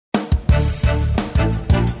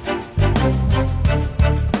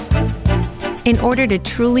In order to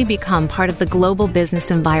truly become part of the global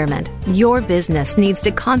business environment, your business needs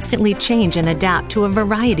to constantly change and adapt to a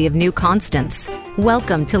variety of new constants.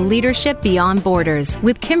 Welcome to Leadership Beyond Borders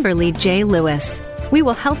with Kimberly J. Lewis. We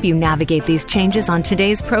will help you navigate these changes on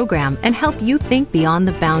today's program and help you think beyond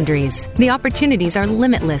the boundaries. The opportunities are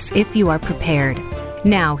limitless if you are prepared.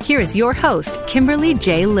 Now, here is your host, Kimberly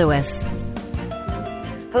J. Lewis.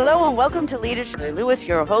 Hello and welcome to Leadership. Lewis,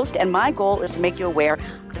 your host, and my goal is to make you aware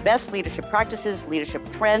of the best leadership practices, leadership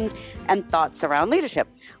trends, and thoughts around leadership.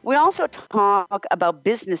 We also talk about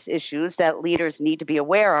business issues that leaders need to be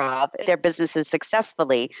aware of in their businesses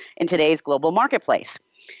successfully in today's global marketplace.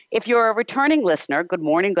 If you're a returning listener, good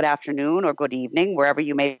morning, good afternoon, or good evening, wherever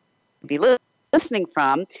you may be listening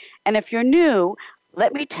from. And if you're new,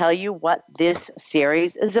 let me tell you what this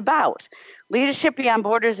series is about. Leadership Beyond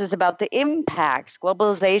Borders is about the impact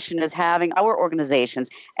globalization is having on our organizations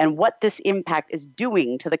and what this impact is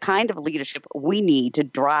doing to the kind of leadership we need to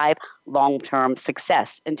drive long-term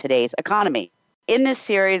success in today's economy. In this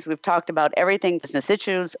series, we've talked about everything business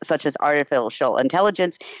issues such as artificial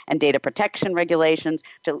intelligence and data protection regulations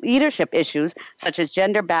to leadership issues such as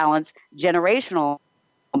gender balance, generational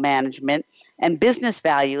management, and business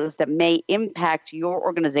values that may impact your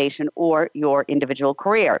organization or your individual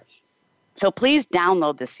career. So please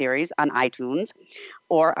download this series on iTunes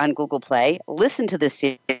or on Google Play. Listen to this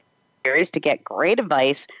series to get great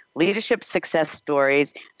advice, leadership success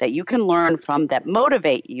stories that you can learn from that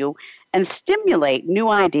motivate you and stimulate new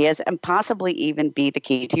ideas and possibly even be the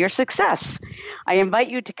key to your success. I invite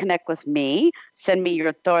you to connect with me. Send me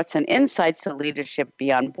your thoughts and insights to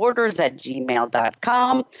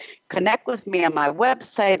leadershipbeyondborders@gmail.com. Connect with me on my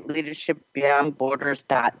website,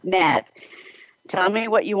 leadershipbeyondborders.net. Tell me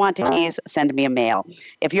what you want to please send me a mail.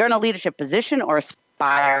 If you're in a leadership position or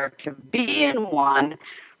aspire to be in one,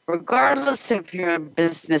 regardless if your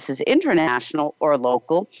business is international or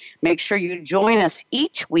local, make sure you join us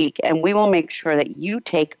each week and we will make sure that you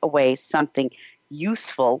take away something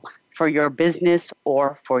useful for your business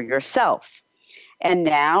or for yourself. And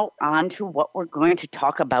now on to what we're going to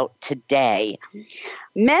talk about today.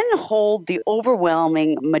 Men hold the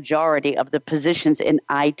overwhelming majority of the positions in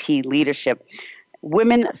IT leadership.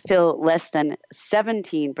 Women fill less than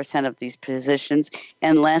 17% of these positions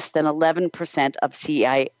and less than 11% of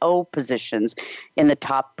CIO positions in the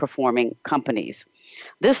top performing companies.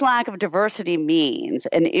 This lack of diversity means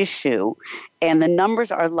an issue, and the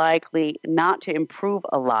numbers are likely not to improve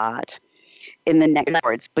a lot in the next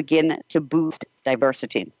years, begin to boost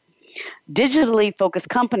diversity. Digitally focused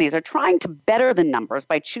companies are trying to better the numbers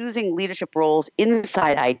by choosing leadership roles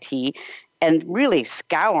inside IT and really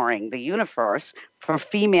scouring the universe for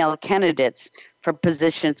female candidates for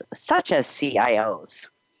positions such as CIOs.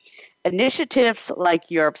 Initiatives like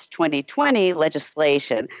Europe's 2020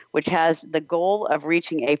 legislation, which has the goal of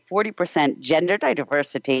reaching a 40% gender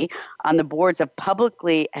diversity on the boards of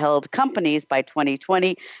publicly held companies by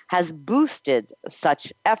 2020, has boosted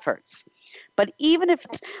such efforts. But even if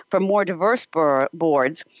it's for more diverse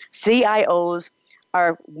boards, CIOs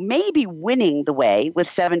are maybe winning the way with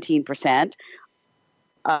 17%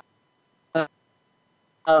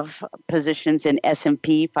 of positions in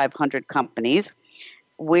S&P 500 companies,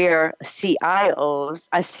 where CFOs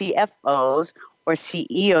or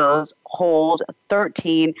CEOs hold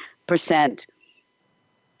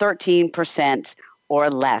 13% or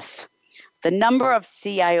less. The number of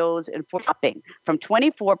CIOs is dropping from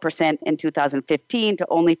 24% in 2015 to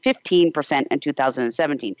only 15% in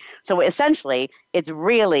 2017. So essentially, it's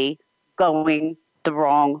really going the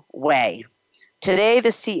wrong way. Today,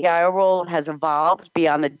 the CIO role has evolved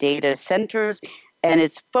beyond the data centers, and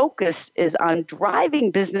its focus is on driving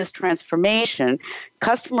business transformation,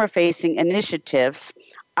 customer-facing initiatives,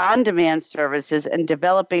 on-demand services, and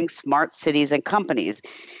developing smart cities and companies.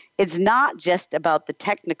 It's not just about the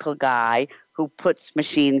technical guy who puts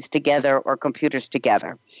machines together or computers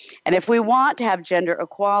together. And if we want to have gender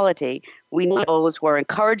equality, we need those who are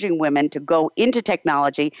encouraging women to go into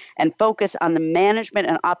technology and focus on the management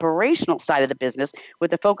and operational side of the business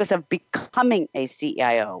with the focus of becoming a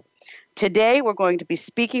CIO. Today, we're going to be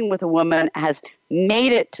speaking with a woman who has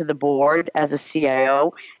made it to the board as a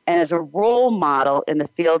CIO and is a role model in the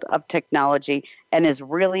field of technology and is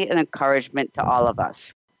really an encouragement to all of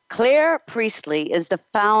us. Claire Priestley is the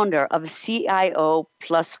founder of CIO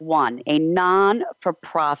Plus One, a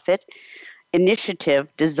non-for-profit initiative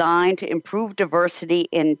designed to improve diversity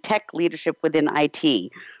in tech leadership within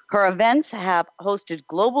IT. Her events have hosted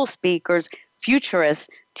global speakers, futurists,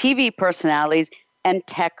 TV personalities, and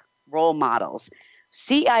tech role models.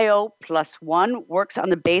 CIO Plus One works on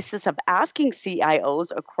the basis of asking CIOs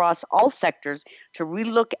across all sectors to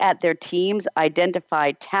relook at their teams,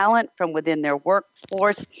 identify talent from within their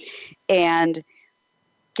workforce, and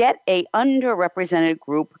get a underrepresented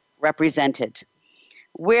group represented.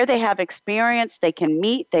 Where they have experience, they can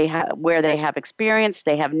meet. Where they have experience,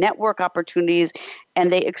 they have network opportunities, and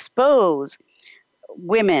they expose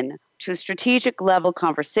women to strategic level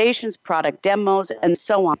conversations, product demos, and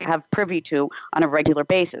so on, have privy to on a regular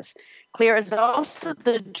basis. Claire is also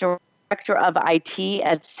the director of IT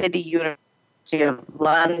at City University of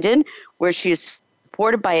London, where she is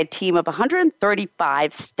supported by a team of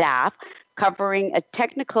 135 staff covering a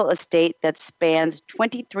technical estate that spans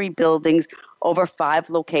 23 buildings over 5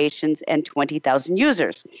 locations and 20,000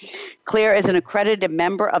 users. Claire is an accredited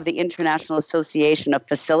member of the International Association of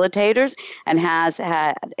Facilitators and has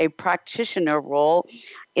had a practitioner role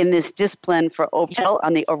in this discipline for OPL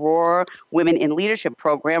on the Aurora Women in Leadership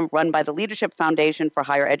program run by the Leadership Foundation for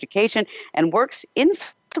Higher Education, and works in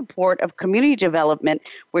support of community development,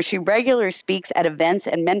 where she regularly speaks at events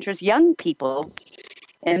and mentors young people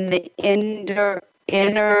in the inner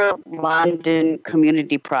London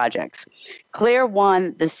community projects. Claire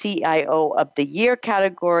won the CIO of the Year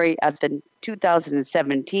category at the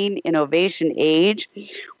 2017 Innovation Age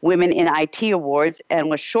Women in IT Awards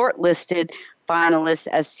and was shortlisted finalist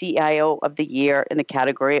as CIO of the Year in the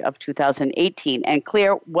category of 2018. And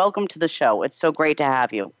Claire, welcome to the show. It's so great to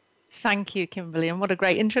have you. Thank you, Kimberly, and what a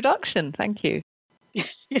great introduction. Thank you.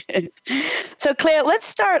 So, Claire, let's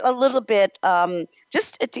start a little bit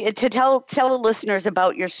just to tell the listeners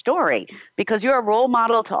about your story, because you're a role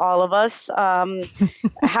model to all of us.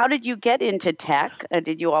 How did you get into tech?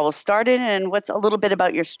 Did you always start in it? And what's a little bit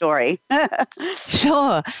about your story?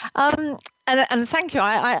 Sure. And thank you.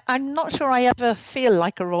 I'm not sure I ever feel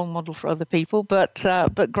like a role model for other people, but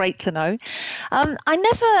great to know. I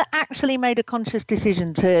never actually made a conscious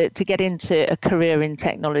decision to get into a career in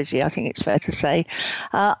technology, I think it's fair to say.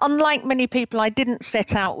 Unlike many people, I didn't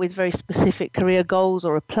set out with very specific career goals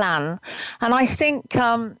or a plan. And I think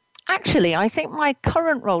I think my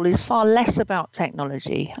current role is far less about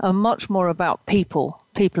technology and much more about people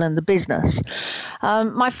and the business.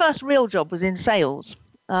 My first real job was in sales.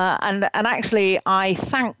 And actually, I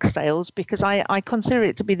thank sales because I consider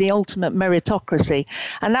it to be the ultimate meritocracy.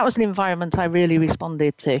 And that was an environment I really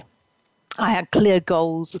responded to. I had clear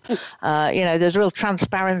goals. There's real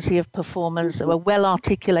transparency of performance. There were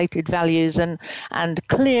well-articulated values and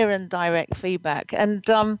clear and direct feedback. And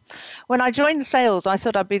when I joined sales, I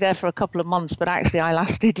thought I'd be there for a couple of months, but actually I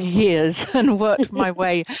lasted years and worked my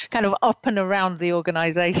way kind of up and around the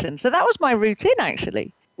organization. So that was my routine,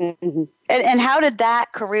 actually. Mm-hmm. And how did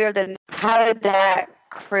that career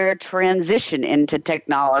transition into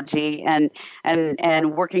technology and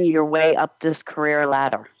working your way up this career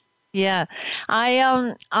ladder? Yeah,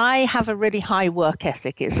 I have a really high work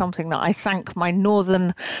ethic. It's something that I thank my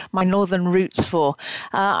northern roots for.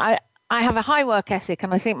 I have a high work ethic,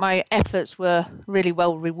 and I think my efforts were really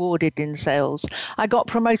well rewarded in sales. I got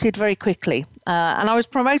promoted very quickly, and I was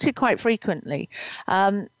promoted quite frequently.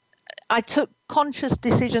 I took conscious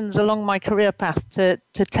decisions along my career path to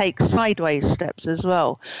take sideways steps as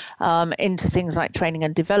well into things like training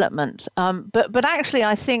and development. But actually,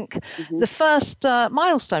 I think the first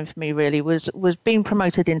milestone for me really was being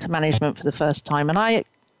promoted into management for the first time. And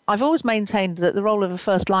I've always maintained that the role of a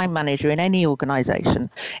first line manager in any organization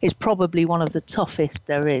is probably one of the toughest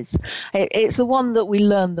there is. It's the one that we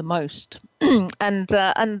learn the most. And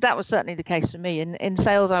that was certainly the case for me. In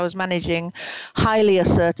sales, I was managing highly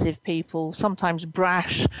assertive people, sometimes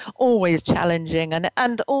brash, always challenging,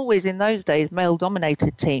 and always in those days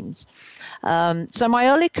male-dominated teams. So my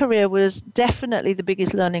early career was definitely the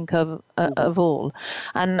biggest learning curve of all.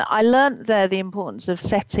 And I learned there the importance of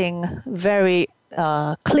setting very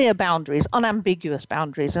clear boundaries, unambiguous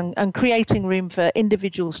boundaries, and creating room for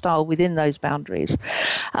individual style within those boundaries.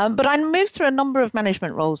 But I moved through a number of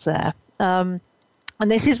management roles there.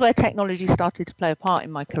 And this is where technology started to play a part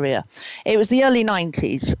in my career. It was the early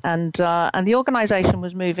 90s, and the organization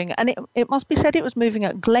was moving, and it must be said it was moving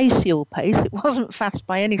at glacial pace. It wasn't fast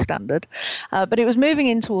by any standard, but it was moving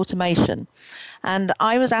into automation. And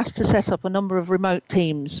I was asked to set up a number of remote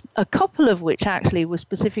teams, a couple of which actually were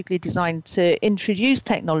specifically designed to introduce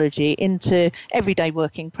technology into everyday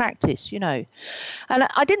working practice, And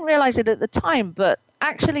I didn't realize it at the time, but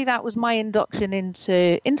actually that was my induction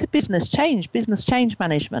into business change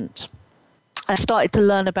management. I started to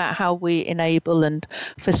learn about how we enable and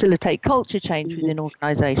facilitate culture change within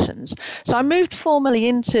organizations. So I moved formally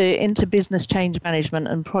into business change management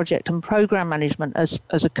and project and program management as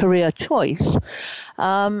a career choice.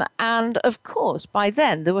 And of course, by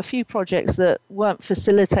then, there were few projects that weren't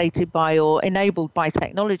facilitated by or enabled by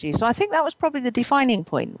technology. So I think that was probably the defining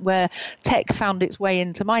point where tech found its way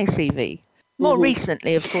into my CV. More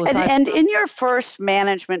recently, of course. And in your first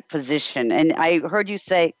management position, and I heard you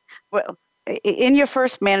say, well, in your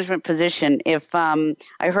first management position, if I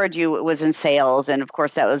heard you, it was in sales, and of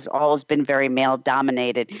course that was always been very male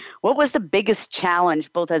dominated. What was the biggest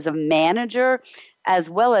challenge, both as a manager as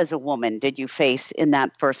well as a woman, did you face in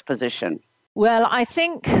that first position? Well, I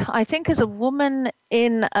think as a woman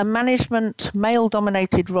in a management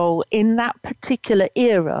male-dominated role in that particular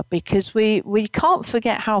era, because we can't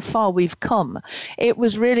forget how far we've come. It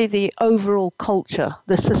was really the overall culture,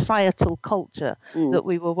 the societal culture that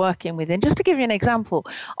we were working within. Just to give you an example,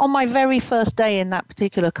 on my very first day in that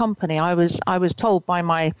particular company, I was told by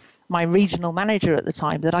my regional manager at the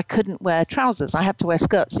time that I couldn't wear trousers. I had to wear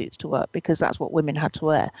skirt suits to work because that's what women had to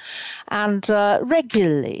wear. And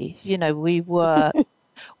regularly,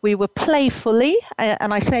 we were playfully,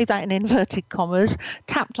 and I say that in inverted commas,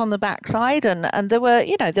 tapped on the backside, and there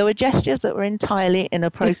were gestures that were entirely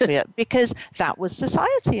inappropriate because that was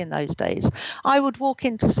society in those days. I would walk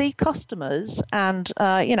in to see customers and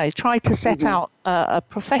try to set out a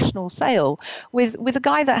professional sale with a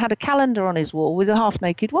guy that had a calendar on his wall with a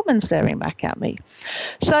half-naked woman staring back at me.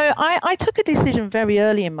 So I took a decision very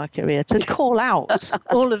early in my career to call out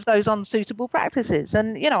all of those unsuitable practices,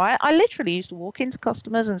 and I literally used to walk into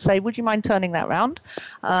customers and say, would you mind turning that round?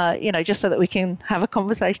 Just so that we can have a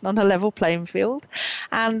conversation on a level playing field.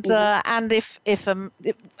 And if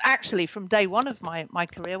actually from day one of my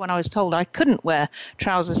career, when I was told I couldn't wear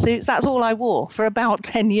trouser suits, that's all I wore for about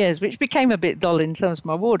 10 years, which became a bit dull in terms of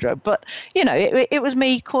my wardrobe. But, it was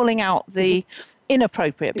me calling out the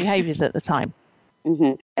inappropriate behaviors at the time.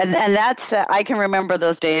 And that's, I can remember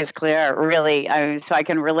those days, Claire, really. So I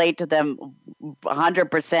can relate to them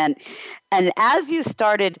 100%. And as you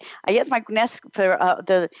started, I guess my next, for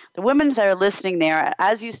the women that are listening there,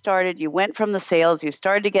 as you started, you went from the sales, you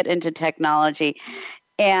started to get into technology.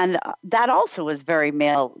 And that also was very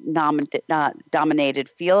male dominated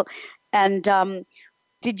field. And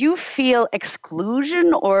did you feel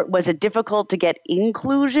exclusion, or was it difficult to get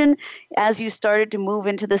inclusion as you started to move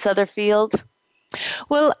into this other field?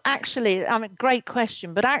 Well, actually, great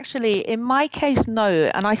question. But actually, in my case,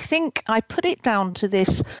 no. And I think I put it down to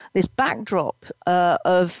this backdrop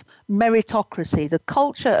of meritocracy, the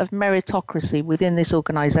culture of meritocracy within this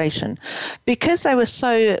organization. Because they were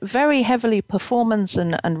so very heavily performance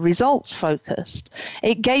and results focused,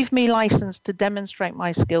 it gave me license to demonstrate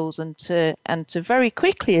my skills and to very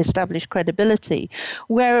quickly establish credibility,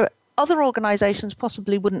 where other organizations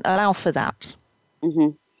possibly wouldn't allow for that.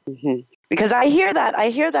 Because I hear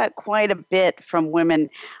that quite a bit from women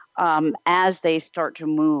as they start to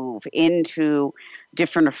move into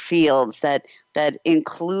different fields, that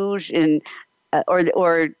inclusion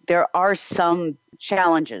or there are some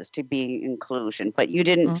challenges to being inclusion, but you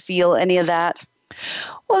didn't feel any of that?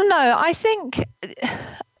 Well, no, I think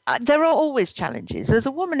there are always challenges. As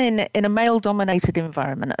a woman in a male-dominated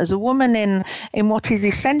environment, as a woman in what is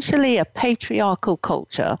essentially a patriarchal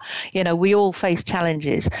culture, we all face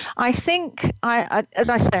challenges. I think, as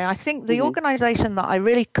I say, I think the organization that I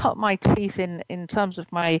really cut my teeth in terms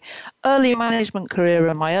of my early management career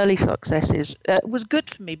and my early successes was good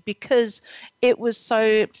for me because it was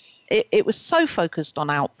so focused on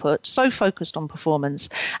output, so focused on performance,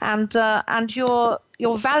 and your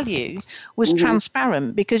value was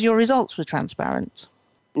transparent because your results were transparent.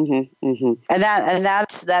 And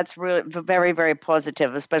that's really very, very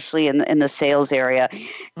positive, especially in the sales area.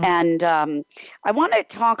 And I want to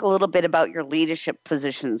talk a little bit about your leadership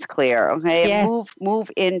positions, Claire. Okay, yes. Move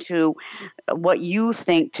into what you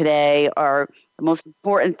think today are the most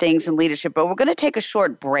important things in leadership. But we're going to take a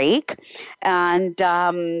short break, and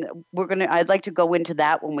I'd like to go into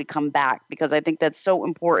that when we come back, because I think that's so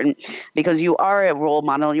important, because you are a role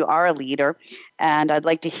model, you are a leader, and I'd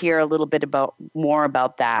like to hear a little bit more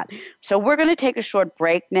about that. So we're going to take a short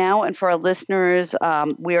break now, and for our listeners,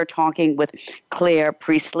 we are talking with Claire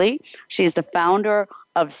Priestley. She's the founder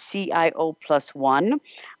of CIO Plus One,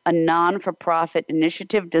 a non-for-profit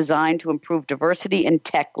initiative designed to improve diversity in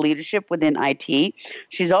tech leadership within IT.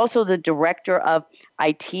 She's also the director of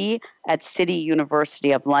IT at City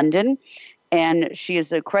University of London, and she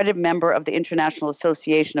is an accredited member of the International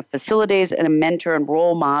Association of Facilitators and a mentor and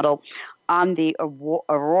role model on the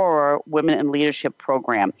Aurora Women in Leadership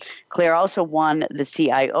program. Claire also won the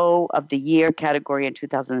CIO of the Year category in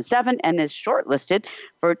 2007 and is shortlisted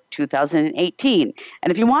for 2018.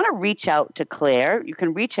 And if you want to reach out to Claire, you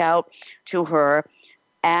can reach out to her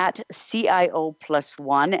at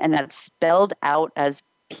CIO+1, and that's spelled out as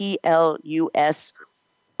PLUSONE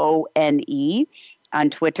on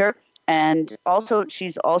Twitter. And also,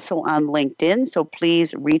 she's also on LinkedIn, so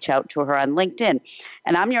please reach out to her on LinkedIn.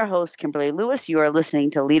 And I'm your host, Kimberly Lewis. You are listening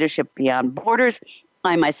to Leadership Beyond Borders.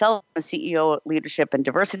 I myself am a CEO of Leadership and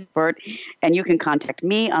Diversity Expert, and you can contact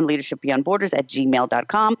me on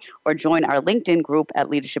leadershipbeyondborders@gmail.com or join our LinkedIn group at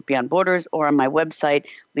Leadership Beyond Borders or on my website,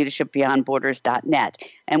 leadershipbeyondborders.net.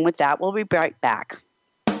 And with that, we'll be right back.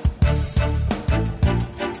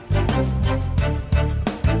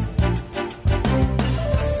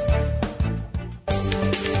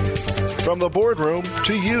 From the boardroom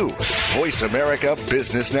to you, Voice America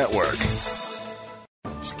Business Network.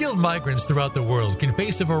 Skilled migrants throughout the world can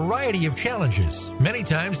face a variety of challenges. Many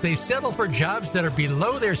times they settle for jobs that are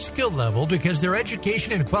below their skill level because their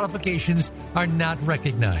education and qualifications are not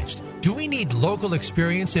recognized. Do we need local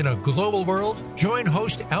experience in a global world? Join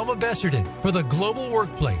host Alma Besserton for The Global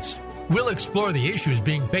Workplace. We'll explore the issues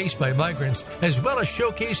being faced by migrants, as well as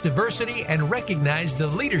showcase diversity and recognize the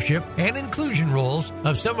leadership and inclusion roles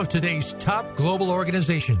of some of today's top global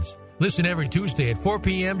organizations. Listen every Tuesday at 4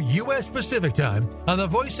 p.m. U.S. Pacific Time on the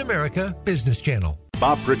Voice America Business Channel.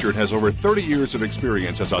 Bob Pritchard has over 30 years of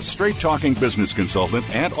experience as a straight-talking business consultant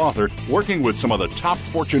and author working with some of the top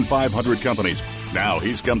Fortune 500 companies. Now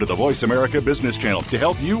he's come to the Voice America Business Channel to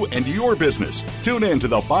help you and your business. Tune in to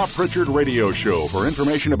the Bob Pritchard Radio Show for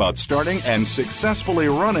information about starting and successfully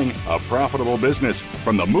running a profitable business.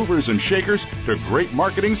 From the movers and shakers to great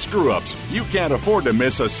marketing screw-ups, you can't afford to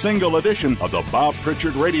miss a single edition of the Bob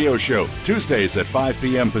Pritchard Radio Show. Tuesdays at 5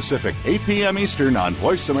 p.m. Pacific, 8 p.m. Eastern on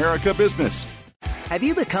Voice America Business. Have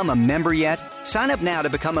you become a member yet? Sign up now to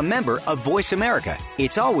become a member of Voice America.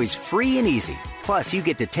 It's always free and easy. Plus, you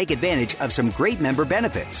get to take advantage of some great member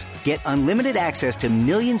benefits. Get unlimited access to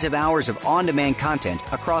millions of hours of on-demand content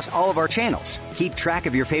across all of our channels. Keep track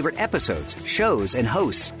of your favorite episodes, shows, and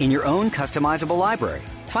hosts in your own customizable library.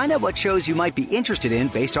 Find out what shows you might be interested in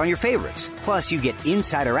based on your favorites. Plus, you get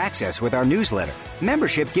insider access with our newsletter.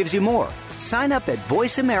 Membership gives you more. Sign up at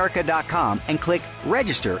voiceamerica.com and click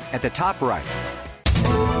Register at the top right.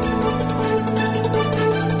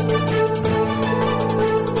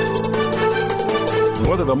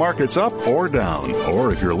 Whether the market's up or down,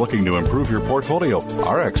 or if you're looking to improve your portfolio,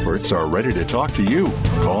 our experts are ready to talk to you.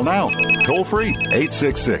 Call now. Toll free,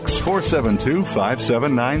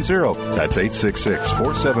 866-472-5790. That's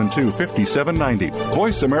 866-472-5790.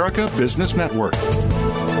 Voice America Business Network.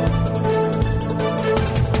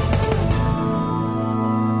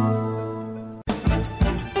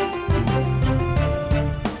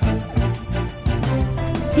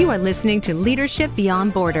 You are listening to Leadership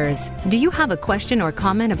Beyond Borders. Do you have a question or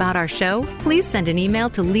comment about our show? Please send an email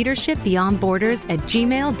to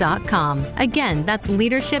leadershipbeyondborders@gmail.com. Again, that's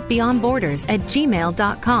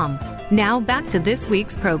leadershipbeyondborders@gmail.com. Now back to this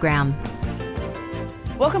week's program.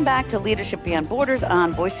 Welcome back to Leadership Beyond Borders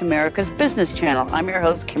on Voice America's Business Channel. I'm your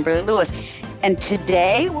host, Kimberly Lewis. And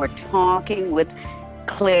today we're talking with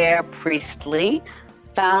Claire Priestley,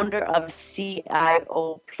 founder of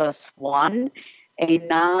CIO+1, a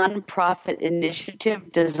nonprofit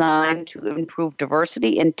initiative designed to improve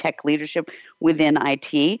diversity in tech leadership within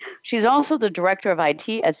IT. She's also the director of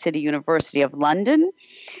IT at City University of London,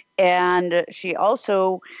 and she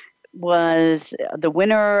also was the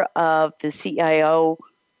winner of the CIO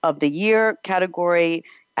of the Year category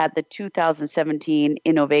at the 2017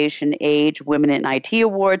 Innovation Age Women in IT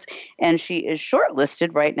Awards, and she is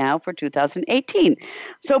shortlisted right now for 2018.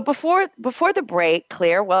 So before the break,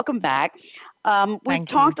 Claire, welcome back. We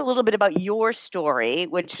talked a little bit about your story,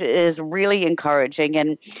 which is really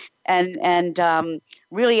encouraging, and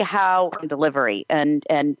really how delivery and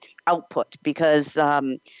output, because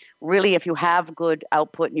really if you have good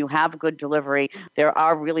output and you have good delivery, there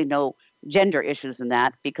are really no gender issues in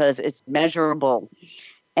that because it's measurable.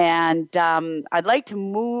 And I'd like to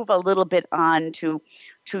move a little bit on to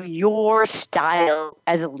your style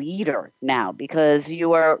as a leader now, because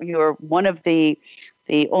you're one of the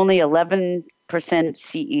only 11%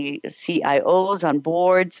 CIOs on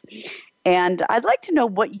boards. And I'd like to know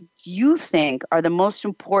what you think are the most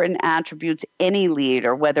important attributes any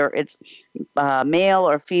leader, whether it's male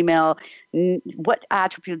or female, what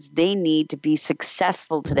attributes they need to be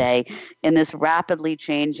successful today in this rapidly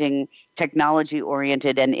changing,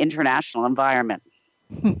 technology-oriented and international environment.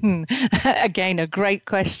 Again, a great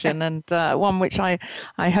question, and one which I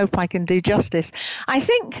hope I can do justice. I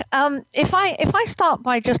think if I start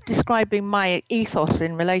by just describing my ethos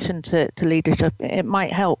in relation to leadership, it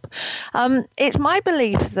might help. It's my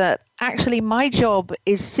belief that actually my job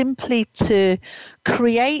is simply to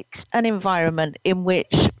create an environment in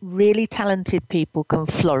which really talented people can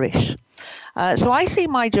flourish. So I see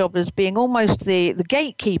my job as being almost the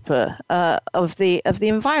gatekeeper of the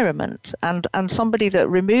environment, and somebody that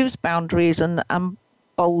removes boundaries and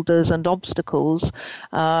boulders and obstacles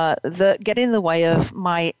that get in the way of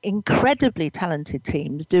my incredibly talented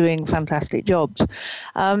teams doing fantastic jobs.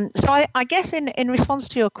 So I guess in response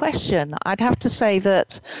to your question, I'd have to say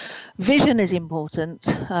that vision is important,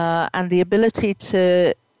 and the ability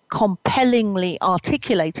to compellingly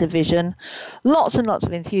articulate a vision, lots and lots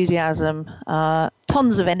of enthusiasm,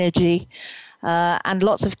 tons of energy, and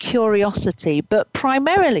lots of curiosity. But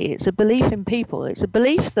primarily, it's a belief in people. It's a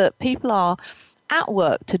belief that people are at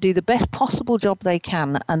work to do the best possible job they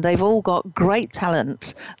can, and they've all got great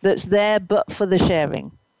talent that's there but for the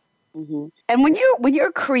sharing. Mm-hmm. And when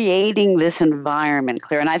you're creating this environment,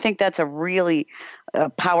 Claire, and I think that's a really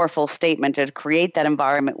powerful statement, to create that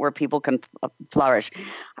environment where people can flourish.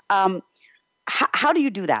 How do you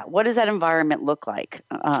do that? What does that environment look like?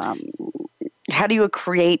 How do you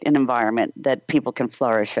create an environment that people can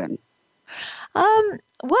flourish in? Well,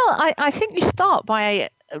 I think you start by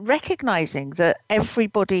recognizing that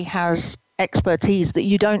everybody has expertise that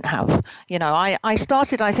you don't have. You know, I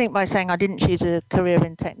started, I think, by saying I didn't choose a career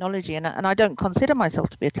in technology, and I don't consider myself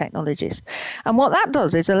to be a technologist. And what that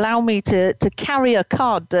does is allow me to carry a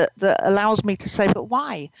card that allows me to say, but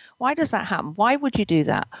why? Why does that happen? Why would you do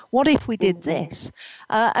that? What if we did this?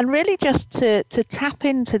 And really just to tap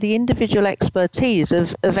into the individual expertise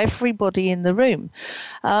of everybody in the room.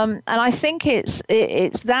 And I think it's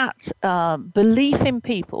that belief in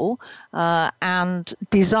people and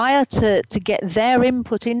desire to get their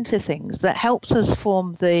input into things that helps us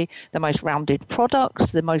form the most rounded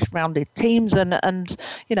products, the most rounded teams, and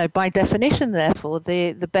you know, by definition, therefore,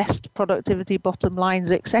 the best productivity bottom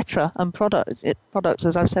lines, etc., and products,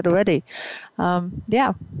 as I've said already.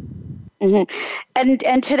 Yeah. Mm-hmm.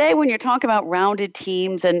 And today, when you're talking about rounded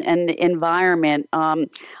teams and environment,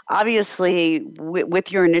 obviously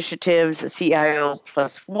with your initiatives, CIO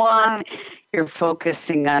 +1, you're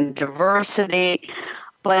focusing on diversity,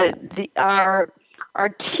 but our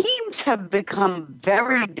teams have become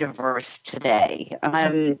very diverse today.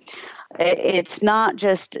 It's not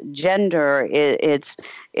just gender;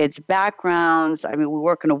 it's backgrounds. I mean, we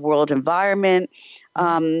work in a world environment.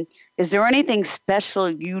 Is there anything special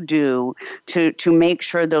you do to make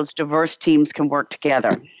sure those diverse teams can work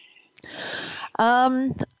together?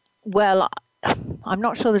 Well, I'm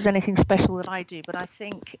not sure there's anything special that I do, but I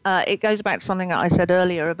think it goes back to something that I said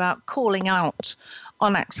earlier about calling out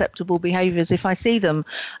unacceptable behaviors if I see them.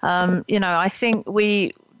 You know, I think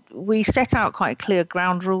we set out quite clear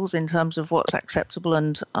ground rules in terms of what's acceptable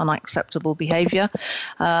and unacceptable behavior,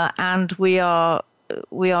 and we are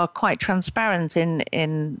quite transparent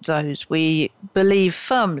in those. We believe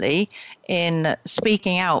firmly in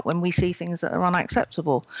speaking out when we see things that are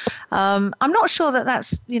unacceptable. I'm not sure that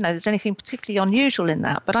that's, you know, there's anything particularly unusual in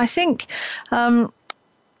that, but I think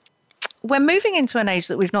we're moving into an age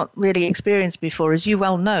that we've not really experienced before, as you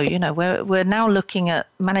well know. You know, we're now looking at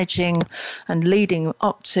managing and leading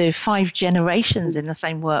up to 5 generations in the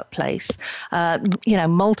same workplace. You know,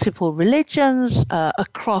 multiple religions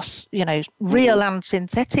across, you know, real and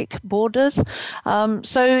synthetic borders.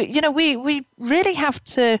 So, you know, we really have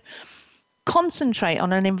to concentrate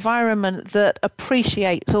on an environment that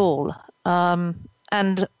appreciates all.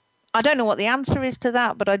 And I don't know what the answer is to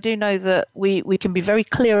that, but I do know that we can be very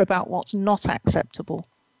clear about what's not acceptable.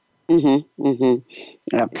 Mm-hmm, mm-hmm.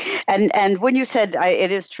 Yeah. And when you said,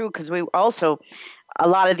 it is true, because we also, a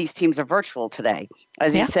lot of these teams are virtual today.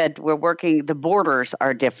 As you said, we're working, the borders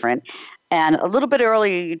are different. And a little bit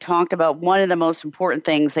earlier, you talked about one of the most important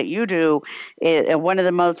things that you do, one of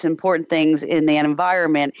the most important things in the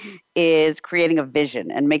environment is creating a vision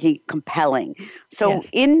and making it compelling. So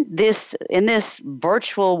in this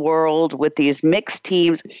virtual world with these mixed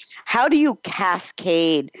teams, how do you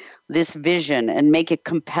cascade this vision and make it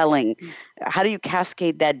compelling? How do you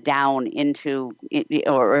cascade that down into,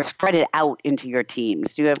 or spread it out into your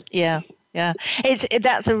teams? Do you have? Yeah,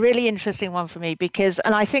 that's a really interesting one for me because,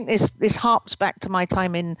 and I think this harps back to my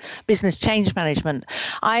time in business change management.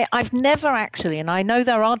 I've never actually, and I know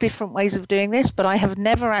there are different ways of doing this, but I have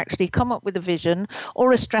never actually come up with a vision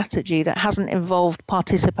or a strategy that hasn't involved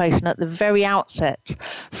participation at the very outset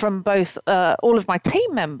from both all of my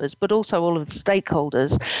team members, but also all of the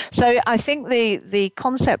stakeholders. So I think the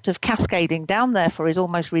concept of cascading down therefore is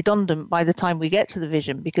almost redundant by the time we get to the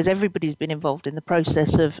vision, because everybody's been involved in the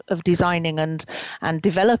process of designing and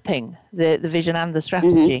developing the vision and the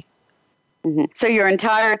strategy. Mm-hmm. So your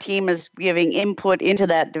entire team is giving input into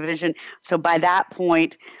that division. So by that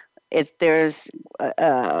point, there's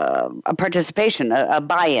a participation, a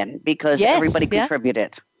buy-in, because everybody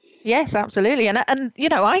contributed. Yes, absolutely. And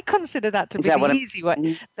I consider that to be the easy way.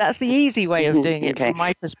 Mm-hmm. That's the easy way of doing it from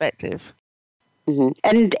my perspective. Mm-hmm.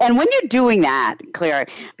 And when you're doing that, Claire,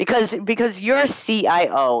 because you're a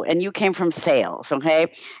CIO and you came from sales, okay?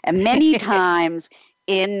 And many times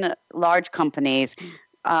in large companies,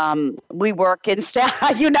 we work in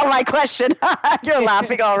you know my question. You're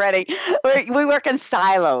laughing already. We work in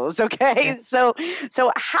silos, okay? So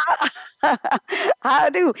how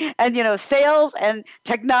do sales and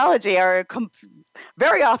technology are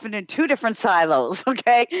very often in two different silos,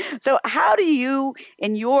 okay? So how do you,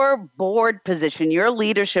 in your board position, your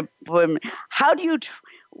leadership, how do you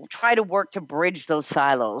try to work to bridge those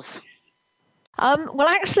silos? Well,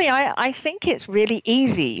 actually, I think it's really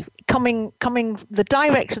easy coming the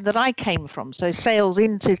direction that I came from. So sales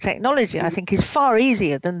into technology, I think, is far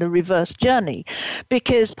easier than the reverse journey,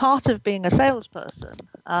 because part of being a salesperson,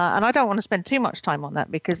 and I don't want to spend too much time on that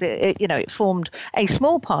because it formed a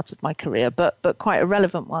small part of my career, but quite a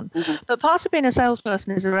relevant one. Mm-hmm. But part of being a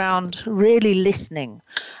salesperson is around really listening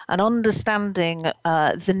and understanding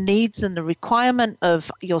the needs and the requirement of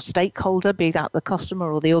your stakeholder, be that the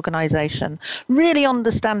customer or the organization. Really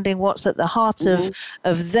understanding what's at the heart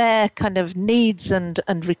of their kind of needs and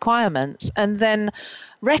requirements, and then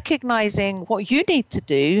recognizing what you need to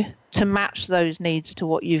do to match those needs to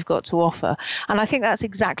what you've got to offer. And I think that's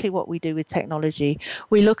exactly what we do with technology.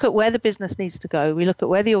 We look at where the business needs to go, we look at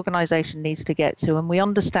where the organization needs to get to, and we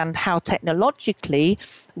understand how technologically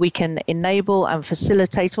we can enable and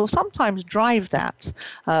facilitate or sometimes drive that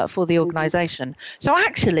for the organization. So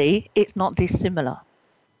actually, it's not dissimilar.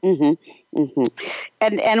 Mm-hmm. Mm-hmm.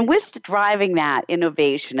 And with driving that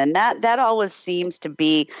innovation, and that always seems to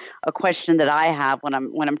be a question that I have when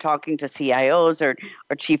I'm talking to CIOs or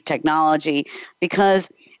chief technology, because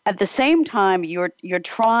at the same time you're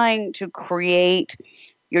trying to create,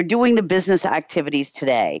 you're doing the business activities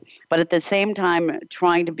today, but at the same time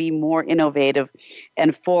trying to be more innovative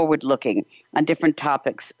and forward-looking on different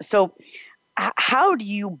topics. So how do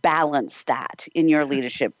you balance that in your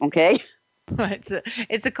leadership? Okay.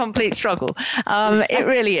 It's a complete struggle. It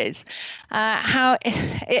really is.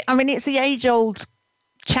 It's the age-old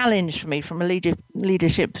challenge for me from a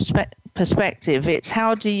leadership perspective. It's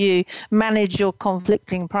how do you manage your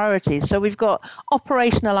conflicting priorities? So we've got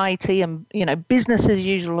operational IT and business as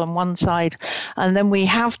usual on one side, and then we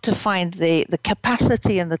have to find the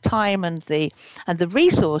capacity and the time and the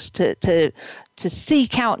resource to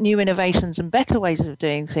seek out new innovations and better ways of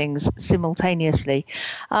doing things simultaneously.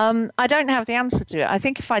 I don't have the answer to it. I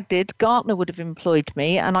think if I did, Gartner would have employed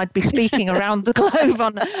me and I'd be speaking around the globe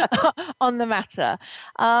on the matter.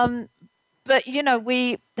 But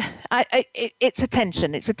it's a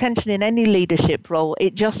tension. It's a tension in any leadership role.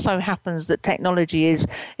 It just so happens that technology is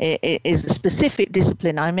the specific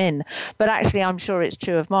discipline I'm in. But actually, I'm sure it's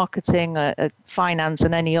true of marketing, finance,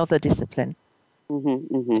 and any other discipline.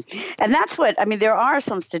 Mm-hmm, mm-hmm. And that's what, there are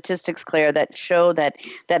some statistics, Claire, that show that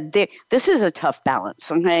this is a tough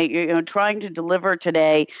balance, okay? You're trying to deliver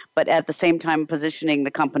today, but at the same time positioning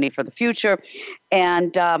the company for the future.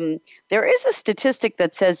 And there is a statistic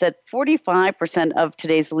that says that 45% of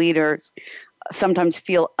today's leaders sometimes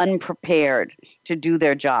feel unprepared to do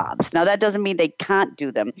their jobs. Now, that doesn't mean they can't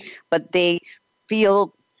do them, but they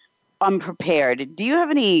feel unprepared. Do you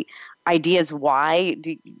have any ideas why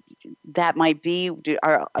that might be? Do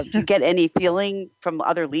you get any feeling from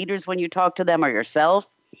other leaders when you talk to them or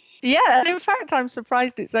yourself? Yeah, and in fact, I'm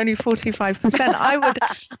surprised it's only 45%.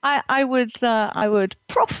 I would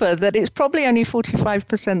proffer that it's probably only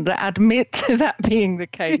 45% that admit to that being the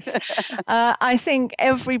case. I think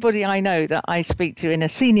everybody I know that I speak to in a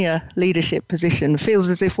senior leadership position feels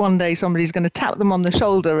as if one day somebody's going to tap them on the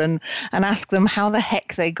shoulder and ask them how the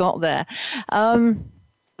heck they got there.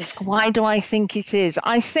 Why do I think it is?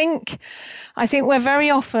 I think we're very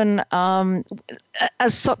often,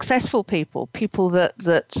 as successful people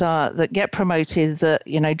that get promoted,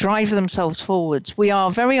 that drive themselves forwards. We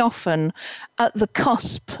are very often at the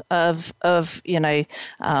cusp of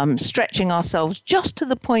stretching ourselves just to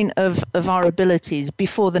the point of our abilities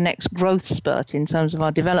before the next growth spurt in terms of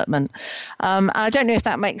our development. I don't know if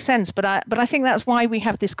that makes sense, but I think that's why we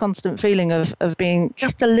have this constant feeling of being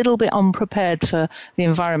just a little bit unprepared for the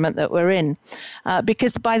environment that we're in,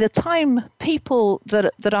 because by the time people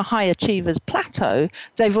that are high achievers plateau,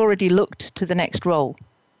 they've already looked to the next role.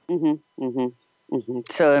 Mm-hmm, mm-hmm, mm-hmm.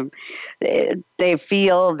 So they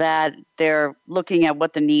feel that they're looking at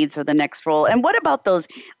what the needs of the next role. And what about those?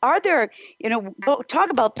 Are there, talk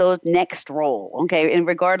about those next role, okay, and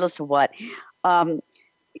regardless of what,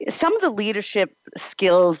 some of the leadership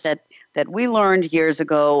skills that we learned years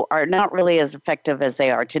ago are not really as effective as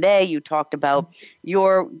they are today. You talked about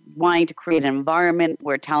your wanting to create an environment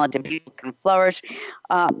where talented people can flourish.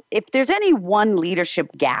 If there's any one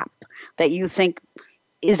leadership gap that you think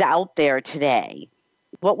is out there today,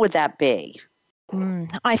 what would that be?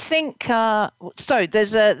 I think so.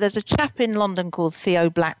 There's a chap in London called Theo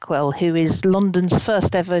Blackwell, who is London's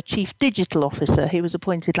first ever chief digital officer. He was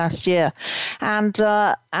appointed last year, and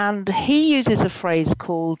he uses a phrase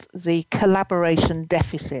called the collaboration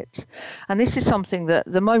deficit. And this is something that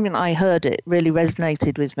the moment I heard it really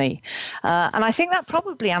resonated with me, and I think that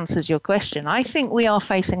probably answers your question. I think we are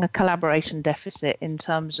facing a collaboration deficit in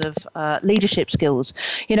terms of leadership skills.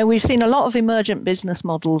 We've seen a lot of emergent business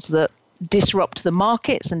models that disrupt the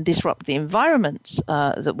markets and disrupt the environments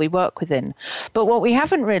that we work within. But what we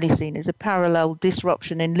haven't really seen is a parallel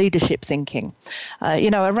disruption in leadership thinking.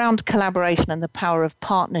 Around collaboration and the power of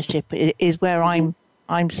partnership is where I'm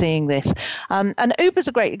seeing this. And Uber's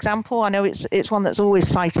a great example. I know it's one that's always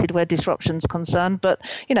cited where disruption's concerned, but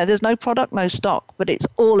there's no product, no stock, but it's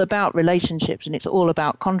all about relationships and it's all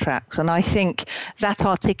about contracts. And I think that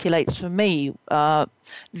articulates for me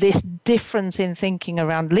this difference in thinking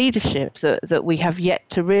around leadership that we have yet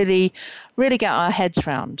to really get our heads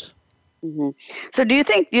around. Mm-hmm. So do you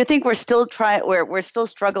think we're still we're still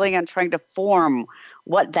struggling and trying to form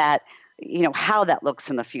what that, how that looks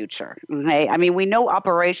in the future? Okay? I mean, we know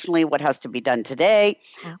operationally what has to be done today,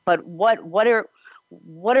 but what are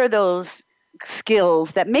those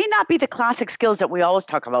skills that may not be the classic skills that we always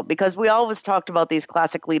talk about, because we always talked about these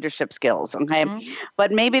classic leadership skills, okay? Mm-hmm.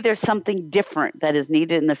 But maybe there's something different that is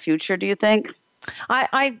needed in the future, do you think?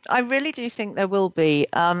 I really do think there will be.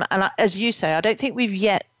 And as you say, I don't think we've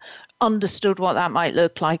yet understood what that might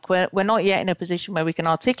look like. We're not yet in a position where we can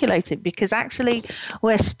articulate it, because actually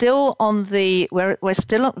we're still we're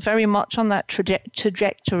still very much on that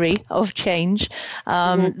trajectory of change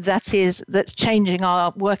that's changing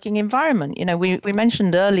our working environment. We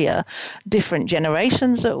mentioned earlier different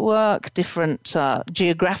generations at work, different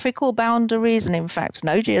geographical boundaries, and in fact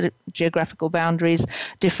no geographical boundaries,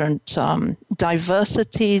 different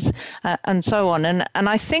diversities, and so on. And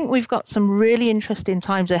I think we've got some really interesting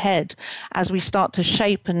times ahead as we start to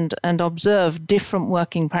shape and observe different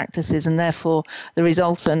working practices and therefore the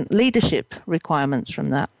resultant leadership requirements from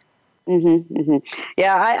that. Mm-hmm, mm-hmm.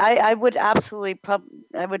 Yeah, I would absolutely,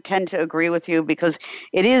 I would tend to agree with you, because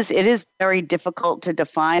it is very difficult to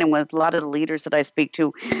define. And with a lot of the leaders that I speak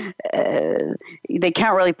to, they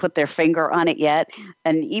can't really put their finger on it yet.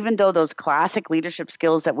 And even though those classic leadership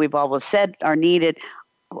skills that we've always said are needed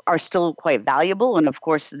are still quite valuable, and of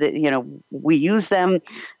course, we use them,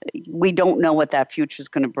 we don't know what that future is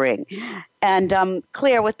going to bring. And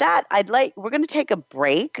Claire, with that, we're going to take a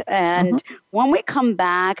break, and when we come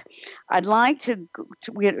back, I'd like to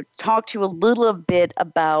talk to you a little bit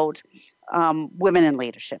about women in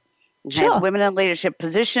leadership. Okay? Sure. Women in leadership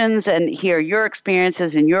positions, and hear your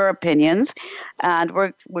experiences and your opinions. And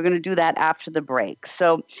we're going to do that after the break.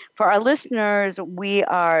 So for our listeners, we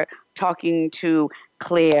are talking to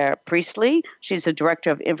Claire Priestley. She's the Director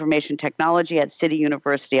of Information Technology at City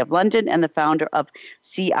University of London and the founder of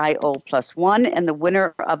CIO Plus One and the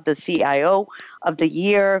winner of the CIO of the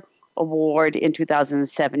Year Award in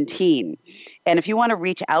 2017. And if you want to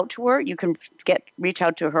reach out to her, you can reach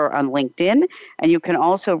out to her on LinkedIn, and you can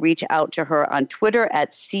also reach out to her on Twitter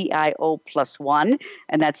at CIO Plus One,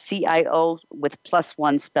 and that's CIO with plus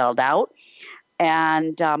one spelled out,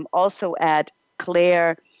 and also at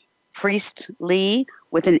Claire Priestley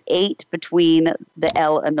with an 8 between the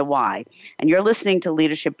L and the Y. And you're listening to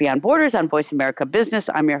Leadership Beyond Borders on Voice America Business.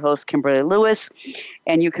 I'm your host, Kimberly Lewis.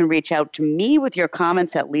 And you can reach out to me with your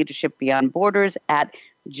comments at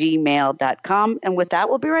leadershipbeyondborders@gmail.com. And with that,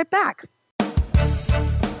 we'll be right back.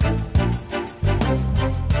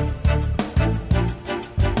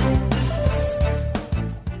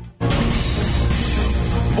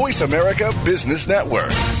 Voice America Business Network,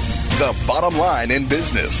 the bottom line in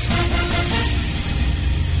business.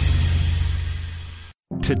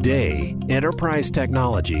 Today, enterprise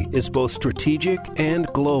technology is both strategic and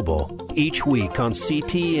global. Each week on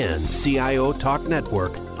CTN CIO Talk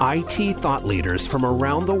Network, IT thought leaders from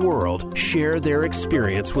around the world share their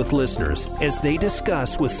experience with listeners as they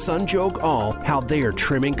discuss with Sanjog Aul how they are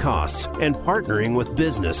trimming costs and partnering with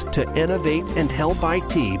business to innovate and help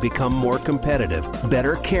IT become more competitive,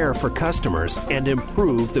 better care for customers, and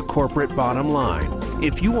improve the corporate bottom line.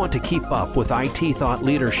 If you want to keep up with IT thought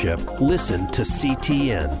leadership, listen to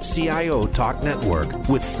CTN CIO Talk Network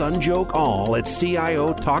with Sanjog Aul at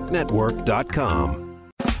CIOTalkNetwork.com.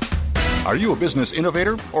 Are you a business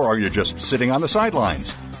innovator, or are you just sitting on the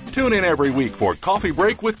sidelines? Tune in every week for Coffee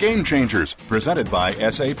Break with Game Changers, presented by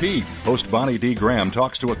SAP. Host Bonnie D. Graham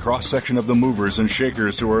talks to a cross-section of the movers and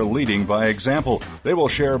shakers who are leading by example. They will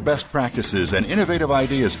share best practices and innovative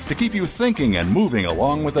ideas to keep you thinking and moving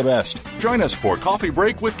along with the best. Join us for Coffee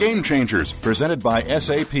Break with Game Changers, presented by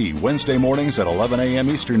SAP, Wednesday mornings at 11 a.m.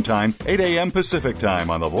 Eastern Time, 8 a.m. Pacific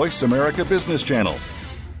Time on the Voice America Business Channel.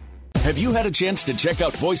 Have you had a chance to check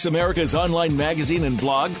out Voice America's online magazine and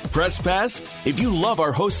blog, Press Pass? If you love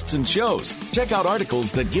our hosts and shows, check out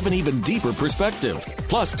articles that give an even deeper perspective.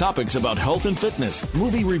 Plus topics about health and fitness,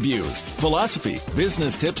 movie reviews, philosophy,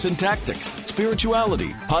 business tips and tactics, spirituality,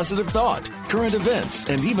 positive thought, current events,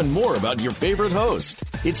 and even more about your favorite host.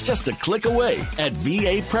 It's just a click away at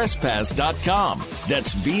vapresspass.com.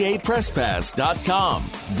 That's vapresspass.com.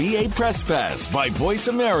 VA Press Pass by Voice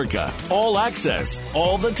America. All access,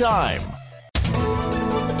 all the time.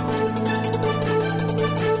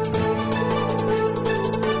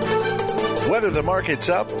 Whether the market's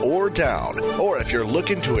up or down, or if you're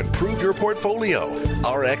looking to improve your portfolio,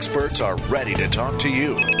 our experts are ready to talk to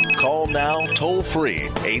you. Call now toll free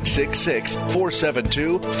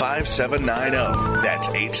 866-472-5790. That's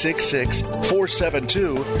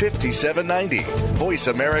 866-472-5790. Voice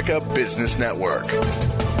America Business Network.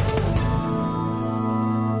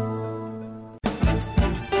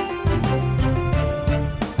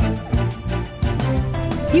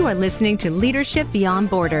 You are listening to Leadership Beyond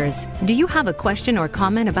Borders. Do you have a question or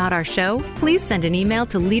comment about our show? Please send an email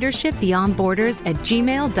to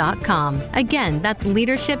leadershipbeyondborders@gmail.com. Again, that's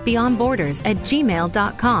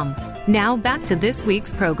leadershipbeyondborders@gmail.com. Now back to this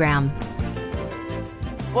week's program.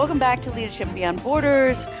 Welcome back to Leadership Beyond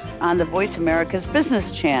Borders on the Voice America's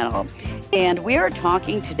Business Channel. And we are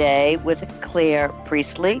talking today with Claire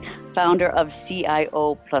Priestley, founder of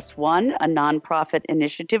CIO Plus One, a nonprofit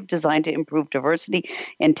initiative designed to improve diversity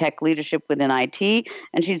in tech leadership within IT.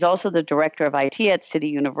 And she's also the director of IT at City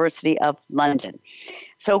University of London.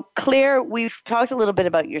 So, Claire, we've talked a little bit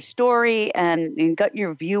about your story and you got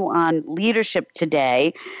your view on leadership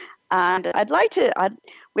today. And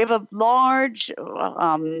we have a large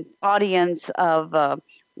audience of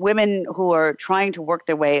women who are trying to work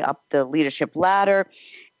their way up the leadership ladder.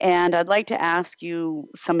 And I'd like to ask you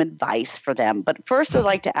some advice for them. But first, I'd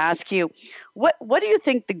like to ask you, what do you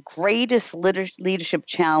think the greatest leadership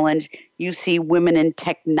challenge you see women in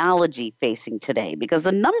technology facing today? Because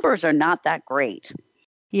the numbers are not that great.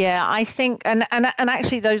 Yeah, I think, and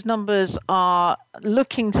actually those numbers are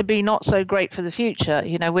looking to be not so great for the future.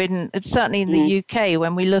 You know, certainly in the UK,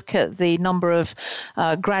 when we look at the number of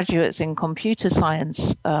graduates in computer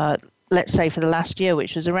science, let's say for the last year,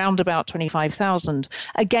 which was around about 25,000.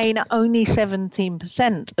 Again, only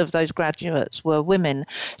 17% of those graduates were women.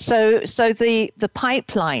 So the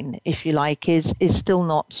pipeline, if you like, is still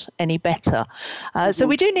not any better. So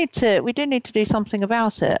we do need to do something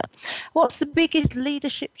about it. What's the biggest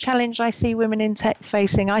leadership challenge I see women in tech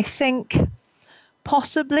facing? I think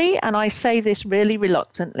possibly, and I say this really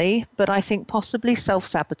reluctantly, but I think possibly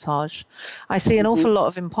self-sabotage. I see an awful lot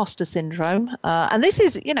of imposter syndrome, and this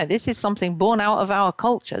is something born out of our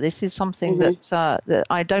culture. This is something that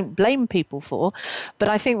I don't blame people for, but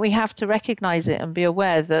I think we have to recognize it and be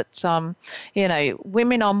aware that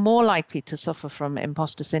women are more likely to suffer from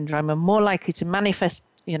imposter syndrome and more likely to manifest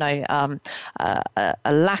a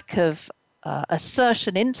lack of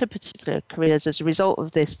assertion into particular careers as a result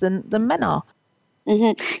of this than men are.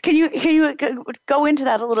 Mm-hmm. Can you go into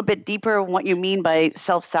that a little bit deeper, what you mean by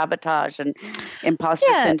self-sabotage and imposter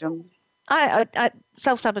syndrome?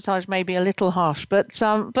 self-sabotage may be a little harsh, but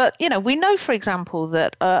we know, for example,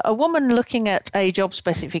 that a woman looking at a job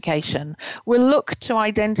specification will look to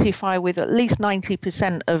identify with at least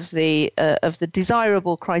 90% of the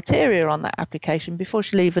desirable criteria on that application before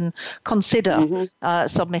she'll even consider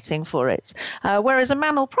submitting for it. Whereas a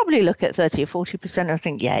man will probably look at 30 or 40% and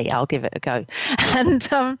think, yeah, I'll give it a go. And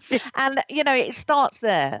it starts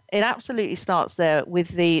there. It absolutely starts there with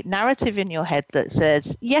the narrative in your head that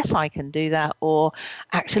says, yes, I can do that, or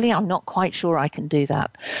actually, I'm not quite sure I can do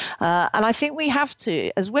that. And I think we have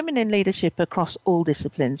to, as women in leadership across all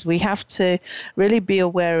disciplines, we have to really be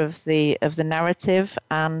aware of the narrative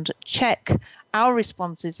and check our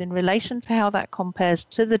responses in relation to how that compares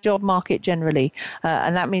to the job market generally.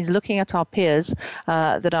 And that means looking at our peers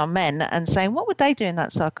that are men and saying, what would they do in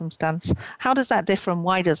that circumstance? How does that differ and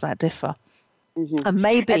why does that differ? And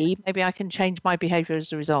maybe I can change my behavior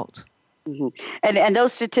as a result. And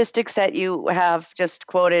those statistics that you have just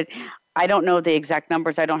quoted, I don't know the exact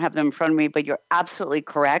numbers. I don't have them in front of me, but you're absolutely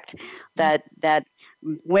correct that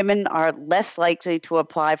women are less likely to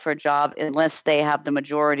apply for a job unless they have the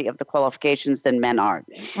majority of the qualifications than men are.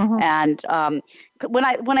 And when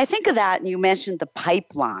I think of that, and you mentioned the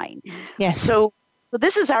pipeline, yes. So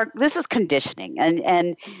this is conditioning,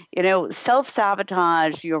 and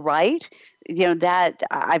self-sabotage. You're right. That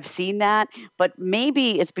I've seen that, but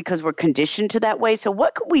maybe it's because we're conditioned to that way. So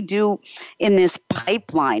what could we do in this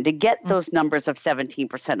pipeline to get those numbers of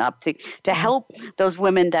 17% up, to help those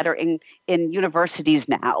women that are in universities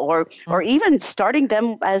now, or even starting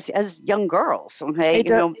them as young girls? Okay,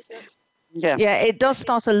 Yeah, it does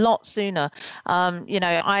start a lot sooner. I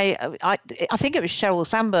think it was Sheryl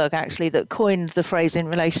Sandberg actually that coined the phrase in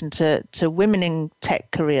relation to women in tech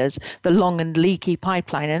careers, the long and leaky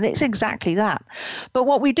pipeline, and it's exactly that. But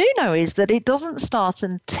what we do know is that it doesn't start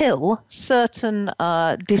until certain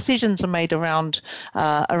decisions are made around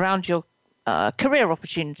your career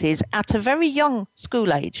opportunities at a very young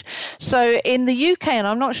school age. So in the UK, and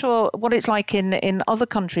I'm not sure what it's like in other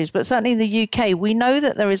countries, but certainly in the UK, we know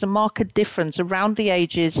that there is a marked difference around the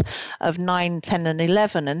ages of 9, 10, and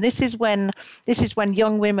 11. And this is when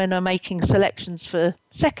young women are making selections for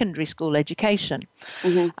secondary school education.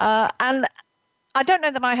 And I don't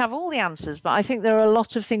know that I have all the answers, but I think there are a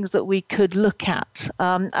lot of things that we could look at.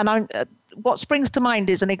 What springs to mind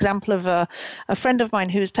is an example of a friend of mine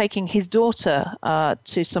who is taking his daughter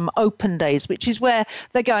to some open days, which is where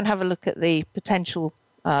they go and have a look at the potential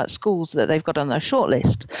schools that they've got on their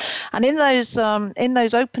shortlist. And in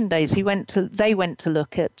those open days, they went to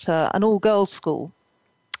look at an all-girls school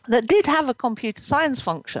that did have a computer science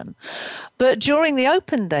function, but during the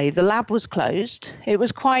open day, the lab was closed. It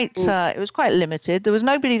was quite limited. There was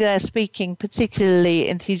nobody there speaking particularly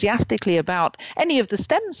enthusiastically about any of the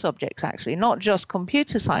STEM subjects, actually, not just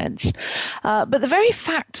computer science. But the very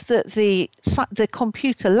fact that the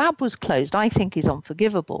computer lab was closed, I think, is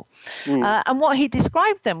unforgivable. And what he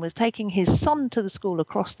described then was taking his son to the school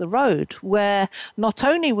across the road, where not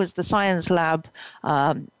only was the science lab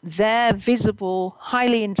there, visible,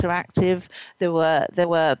 highly interactive. There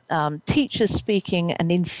were teachers speaking and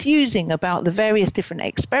enthusing about the various different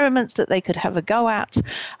experiments that they could have a go at.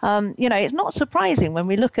 It's not surprising when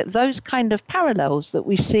we look at those kind of parallels that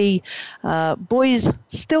we see boys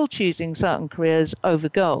still choosing certain careers over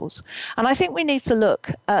girls. And I think we need to look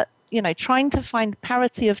at trying to find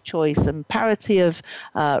parity of choice and parity of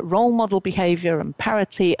role model behavior and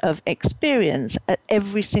parity of experience at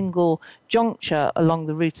every single juncture along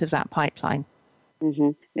the route of that pipeline.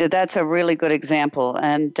 Yeah, that's a really good example.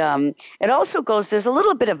 And it also there's a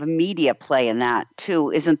little bit of a media play in that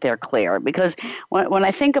too, isn't there, Claire? Because when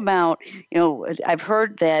I think about, I've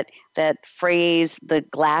heard that phrase, the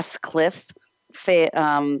glass cliff,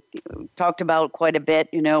 talked about quite a bit,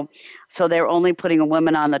 so they're only putting a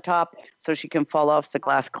woman on the top so she can fall off the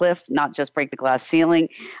glass cliff, not just break the glass ceiling.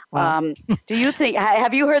 Wow. Do you think,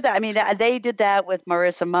 have you heard that? I mean, they did that with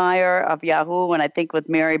Marissa Mayer of Yahoo, and I think with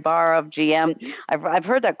Mary Barra of GM. I've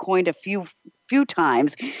heard that coined a few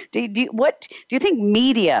times. Do you think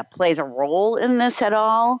media plays a role in this at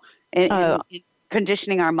all, in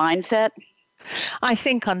conditioning our mindset? I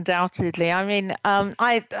think undoubtedly. I mean,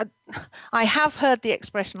 I have heard the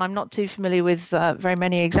expression. I'm not too familiar with very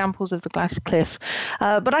many examples of the glass cliff,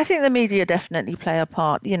 but I think the media definitely play a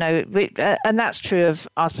part, and that's true of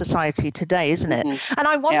our society today, isn't it? And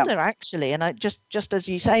I wonder actually, and I just as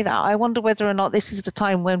you say that, I wonder whether or not this is the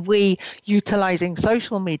time when we, utilizing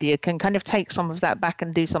social media, can kind of take some of that back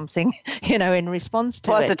and do something, in response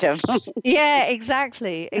to positive. Yeah,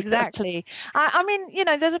 exactly. I mean,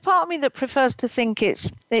 there's a part of me that prefers to think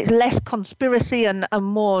it's less conspiracy and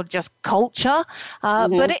more just just culture.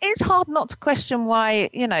 But it is hard not to question why,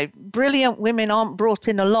 brilliant women aren't brought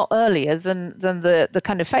in a lot earlier than the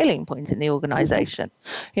kind of failing point in the organization.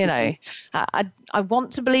 I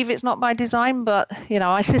want to believe it's not by design, but,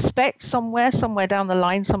 I suspect somewhere down the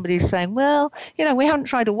line, somebody's saying, well, we haven't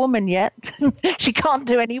tried a woman yet. She can't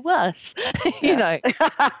do any worse,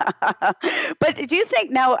 But do you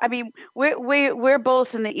think now, I mean, we're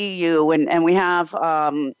both in the EU and we have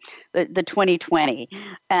the 2020.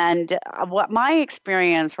 And what my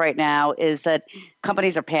experience right now is that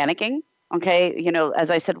companies are panicking. Okay, as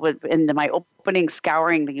I said in my opening,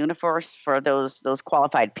 scouring the universe for those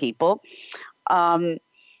qualified people. And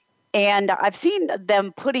I've seen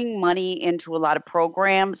them putting money into a lot of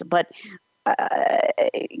programs, but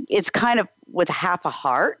it's kind of with half a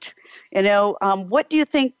heart. What do you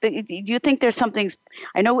think? Do you think there's something?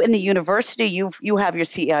 I know in the university you have your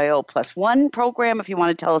CIO +1 program. If you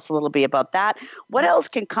want to tell us a little bit about that, what else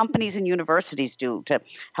can companies and universities do to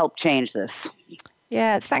help change this?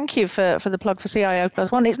 Yeah, thank you for the plug for CIO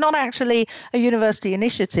 +1. It's not actually a university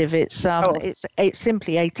initiative. It's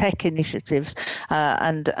simply a tech initiative,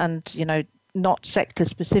 and not sector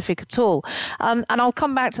specific at all. And I'll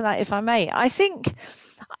come back to that if I may. I think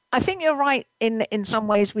you're right in some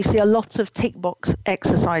ways. We see a lot of tick box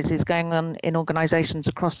exercises going on in organizations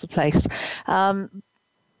across the place.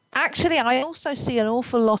 Actually, I also see an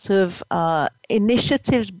awful lot of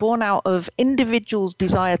initiatives born out of individuals'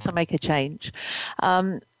 desire to make a change.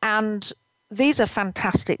 And these are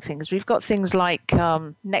fantastic things. We've got things like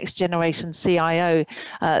Next Generation CIO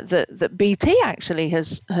that BT actually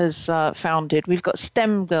has founded. We've got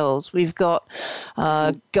STEM girls. We've got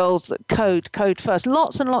girls that code first.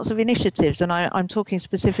 Lots and lots of initiatives, and I'm talking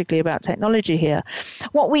specifically about technology here.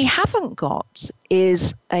 What we haven't got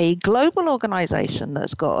is a global organization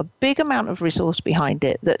that's got a big amount of resource behind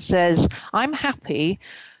it that says, I'm happy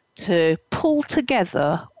to pull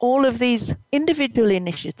together all of these individual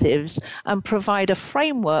initiatives and provide a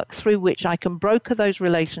framework through which I can broker those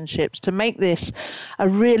relationships to make this a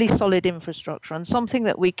really solid infrastructure and something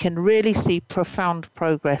that we can really see profound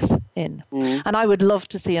progress in. And I would love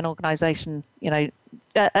to see an organization,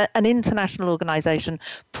 an international organization,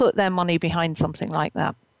 put their money behind something like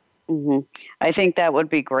that. I think that would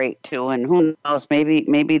be great too. And who knows,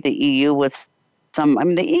 maybe the EU with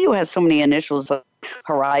the EU has so many initials, like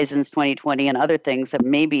Horizons 2020 and other things, that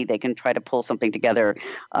maybe they can try to pull something together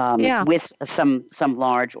with some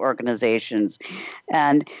large organizations.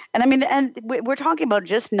 And we're talking about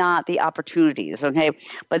just not the opportunities, okay?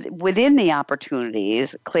 But within the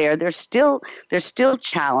opportunities, Claire, there's still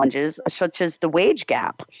challenges such as the wage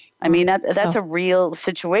gap. I mean, that's a real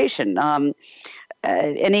situation.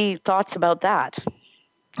 Any thoughts about that?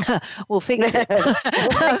 We'll fix it.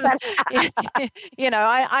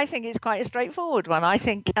 I think it's quite a straightforward one. I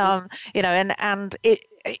think, and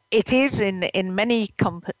it is in many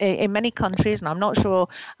countries, and I'm not sure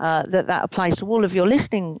that applies to all of your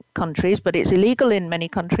listening countries, but it's illegal in many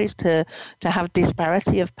countries to have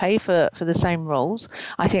disparity of pay for the same roles.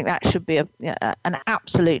 I think that should be an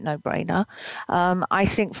absolute no-brainer. I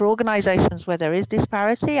think for organizations where there is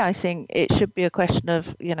disparity, I think it should be a question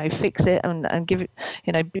of fix it and give it.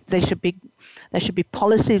 There should be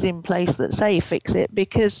policies in place that say fix it,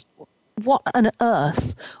 because what on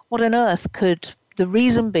earth could the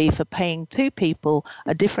reason be for paying two people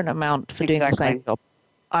a different amount for doing the same job?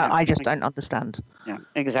 I just don't understand. Yeah,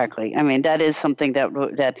 exactly. I mean, that is something that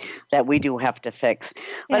we do have to fix.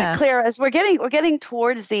 But Claire, as we're getting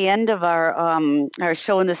towards the end of our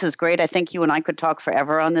show, and this is great. I think you and I could talk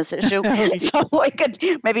forever on this issue. So we could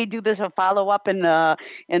maybe do this a follow-up in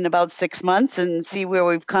about 6 months and see where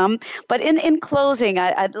we've come. But in closing,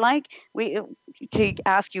 I'd like to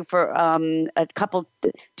ask you for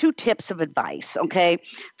two tips of advice, okay,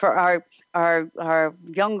 for our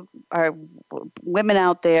women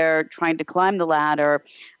out there trying to climb the ladder,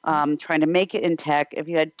 trying to make it in tech. If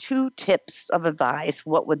you had two tips of advice,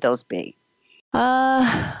 what would those be?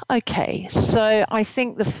 Okay, so I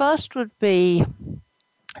think the first would be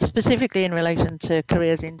specifically in relation to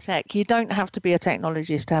careers in tech. You don't have to be a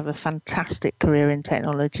technologist to have a fantastic career in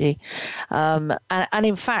technology. And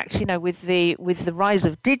in fact, with the rise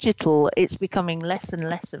of digital, it's becoming less and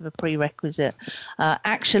less of a prerequisite.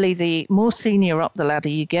 Actually, the more senior up the ladder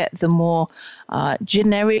you get, the more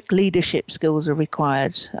generic leadership skills are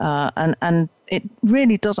required. And it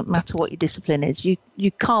really doesn't matter what your discipline is.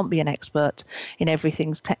 You can't be an expert in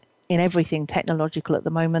everything technological at the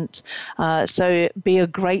moment. So be a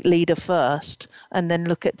great leader first, and then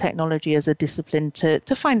look at technology as a discipline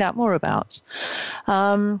to find out more about.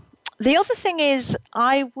 The other thing is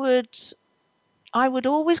I would I would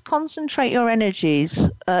always concentrate your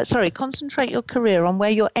career on where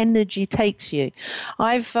your energy takes you.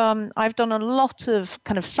 I've done a lot of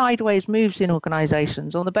kind of sideways moves in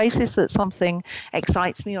organizations on the basis that something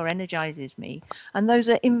excites me or energizes me. And those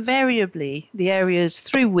are invariably the areas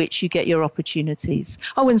through which you get your opportunities.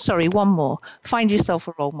 Oh, and sorry, one more. Find yourself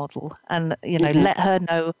a role model and, let her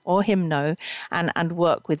know or him know and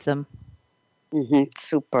work with them.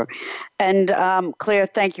 Super. And Claire,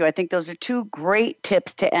 thank you. I think those are two great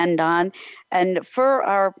tips to end on. And for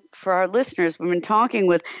our listeners, we've been talking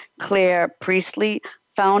with Claire Priestley,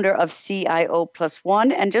 founder of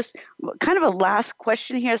CIO+1. And just kind of a last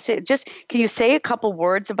question here. Can you say a couple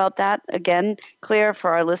words about that again, Claire,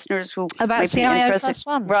 for our listeners who about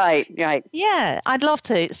CIO+1? Right. Yeah, I'd love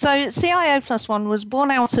to. So CIO+1 was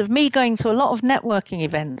born out of me going to a lot of networking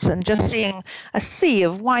events and just seeing a sea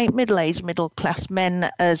of white, middle-aged, middle-class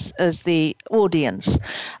men as the audience.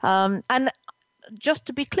 And just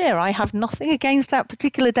to be clear, I have nothing against that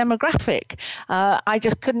particular demographic. I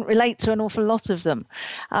just couldn't relate to an awful lot of them.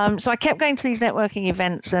 So I kept going to these networking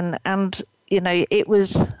events and it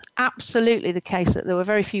was absolutely the case that there were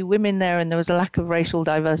very few women there and there was a lack of racial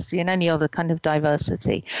diversity and any other kind of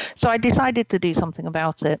diversity. So I decided to do something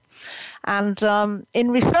about it. And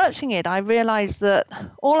in researching it, I realized that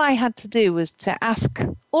all I had to do was to ask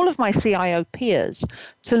all of my CIO peers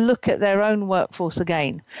to look at their own workforce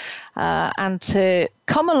again and to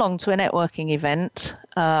come along to a networking event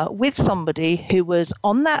with somebody who was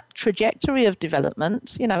on that trajectory of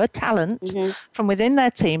development, a talent from within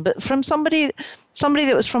their team, but from somebody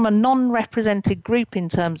that was from a non-represented group in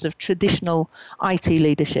terms of traditional IT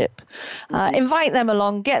leadership. Invite them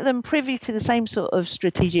along, get them privy to the same sort of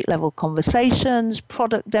strategic level conversations,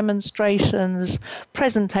 product demonstrations,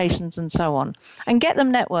 presentations, and so on, and get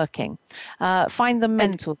them networking. Find them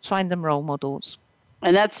mentors, find them role models.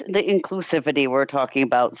 And that's the inclusivity we're talking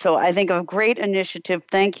about. So I think a great initiative.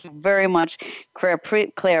 Thank you very much, Claire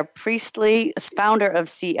Priestley, founder of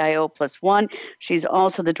CIO+1. She's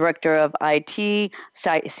also the director of IT,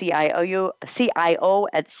 CIO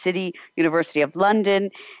at City University of London.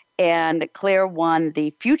 And Claire won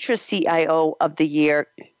the Future CIO of the Year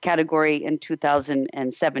category in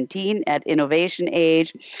 2017 at Innovation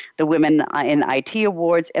Age, the Women in IT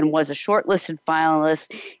Awards, and was a shortlisted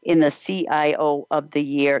finalist in the CIO of the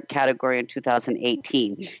Year category in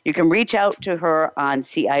 2018. You can reach out to her on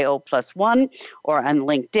CIO+1 or on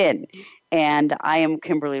LinkedIn. And I am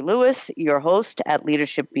Kimberly Lewis, your host at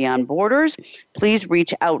Leadership Beyond Borders. Please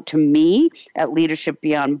reach out to me at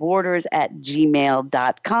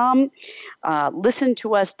leadershipbeyondborders@gmail.com. Listen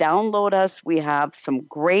to us, download us. We have some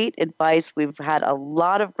great advice. We've had a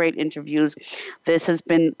lot of great interviews. This has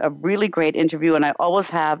been a really great interview, and I always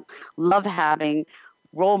love having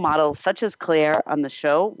role models such as Claire on the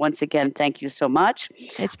show. Once again, thank you so much.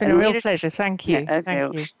 It's been a real pleasure. Thank you. Yeah,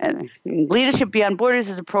 thank you. And Leadership Beyond Borders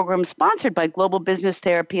is a program sponsored by Global Business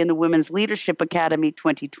Therapy and the Women's Leadership Academy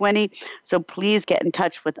 2020. So please get in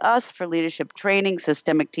touch with us for leadership training,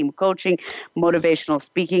 systemic team coaching, motivational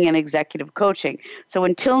speaking, and executive coaching. So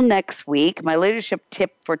until next week, my leadership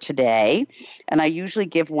tip for today, and I usually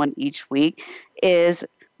give one each week, is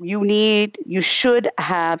you should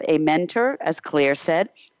have a mentor, as Claire said,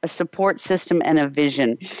 a support system, and a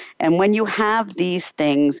vision. And when you have these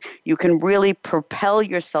things, you can really propel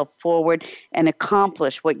yourself forward and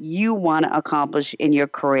accomplish what you want to accomplish in your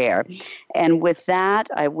career. And with that,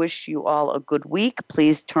 I wish you all a good week.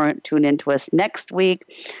 Please tune in to us next week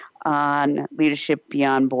on Leadership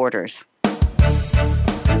Beyond Borders.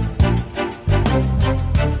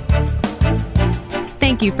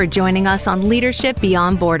 Thank you for joining us on Leadership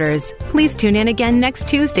Beyond Borders. Please tune in again next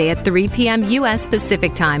Tuesday at 3 p.m. U.S.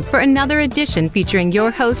 Pacific Time for another edition featuring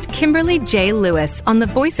your host, Kimberly J. Lewis, on the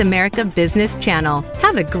Voice America Business Channel.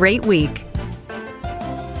 Have a great week.